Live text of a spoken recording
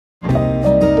So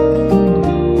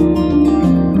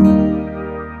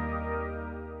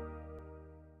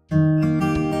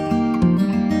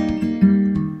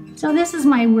this is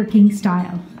my working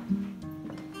style.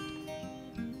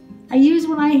 I use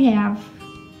what I have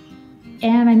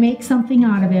and I make something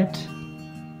out of it.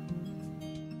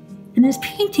 And this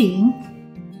painting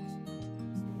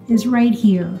is right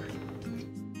here.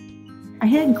 I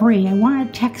had gray, I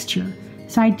wanted texture.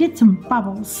 So I did some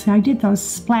bubbles, I did those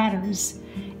splatters.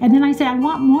 And then I said, I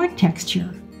want more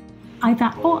texture. I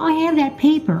thought, oh, I have that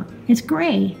paper, it's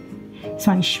gray.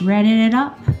 So I shredded it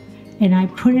up and I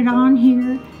put it on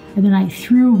here, and then I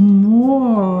threw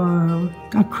more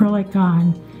acrylic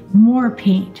on, more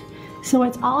paint. So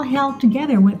it's all held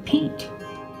together with paint.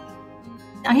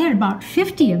 I had about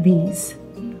 50 of these.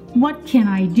 What can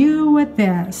I do with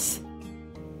this?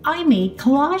 I made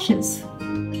collages.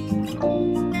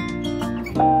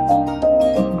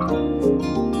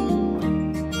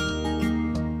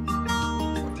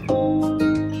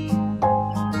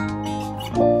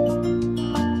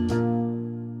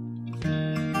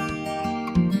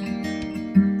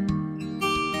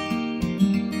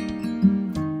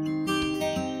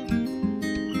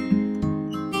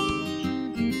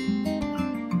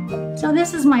 So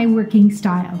this is my working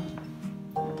style.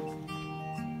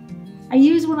 I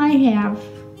use what I have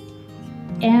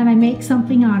and I make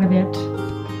something out of it.